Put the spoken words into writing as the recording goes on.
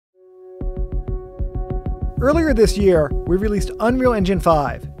Earlier this year, we released Unreal Engine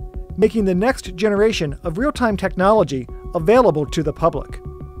 5, making the next generation of real-time technology available to the public.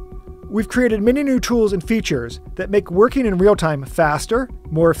 We've created many new tools and features that make working in real time faster,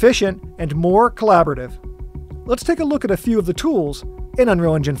 more efficient, and more collaborative. Let's take a look at a few of the tools in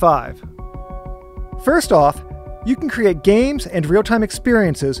Unreal Engine 5. First off, you can create games and real-time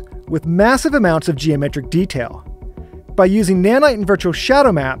experiences with massive amounts of geometric detail. By using Nanite and virtual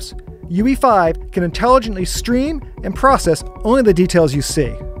shadow maps, UE5 can intelligently stream and process only the details you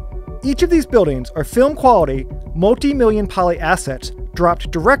see. Each of these buildings are film-quality, multi-million poly assets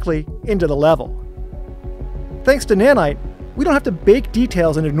dropped directly into the level. Thanks to Nanite, we don't have to bake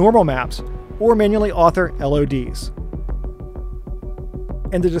details into normal maps or manually author LODs.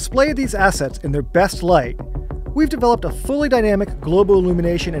 And to display these assets in their best light, we've developed a fully dynamic global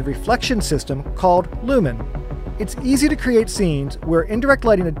illumination and reflection system called Lumen. It's easy to create scenes where indirect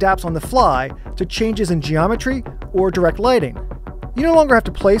lighting adapts on the fly to changes in geometry or direct lighting. You no longer have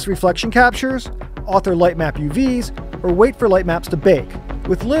to place reflection captures, author light map UVs, or wait for light maps to bake.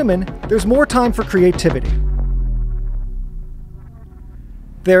 With Lumen, there's more time for creativity.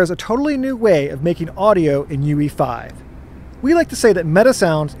 There's a totally new way of making audio in UE5. We like to say that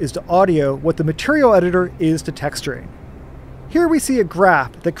MetaSounds is to audio what the material editor is to texturing. Here we see a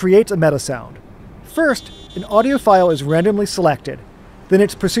graph that creates a metasound. First, an audio file is randomly selected, then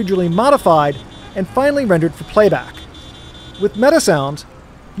it's procedurally modified, and finally rendered for playback. With MetaSounds,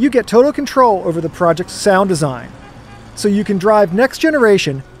 you get total control over the project's sound design, so you can drive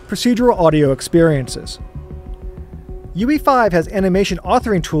next-generation procedural audio experiences. UE5 has animation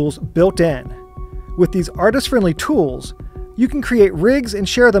authoring tools built in. With these artist-friendly tools, you can create rigs and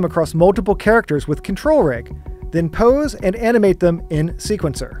share them across multiple characters with Control Rig, then pose and animate them in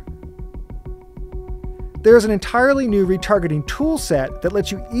Sequencer. There is an entirely new retargeting tool set that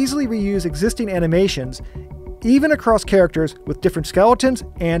lets you easily reuse existing animations, even across characters with different skeletons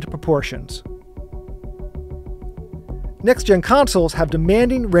and proportions. Next-gen consoles have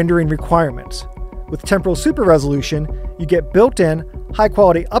demanding rendering requirements. With Temporal Super Resolution, you get built-in,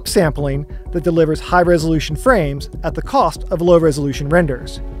 high-quality upsampling that delivers high-resolution frames at the cost of low-resolution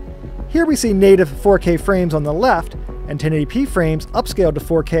renders. Here we see native 4K frames on the left and 1080p frames upscaled to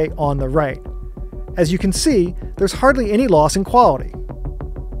 4K on the right. As you can see, there's hardly any loss in quality.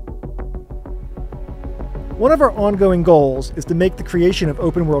 One of our ongoing goals is to make the creation of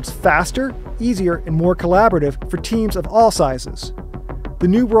open worlds faster, easier, and more collaborative for teams of all sizes. The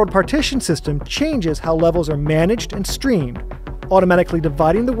new world partition system changes how levels are managed and streamed, automatically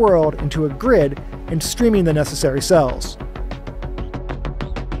dividing the world into a grid and streaming the necessary cells.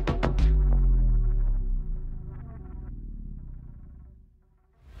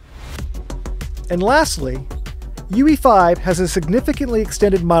 And lastly, UE5 has a significantly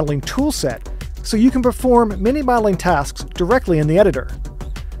extended modeling toolset, so you can perform many modeling tasks directly in the editor.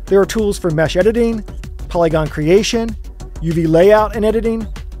 There are tools for mesh editing, polygon creation, UV layout and editing,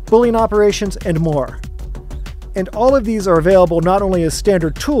 Boolean operations, and more. And all of these are available not only as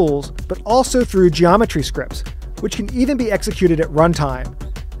standard tools, but also through geometry scripts, which can even be executed at runtime.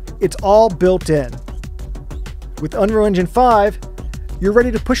 It's all built in. With Unreal Engine 5, you're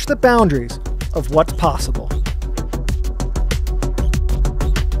ready to push the boundaries of what's possible.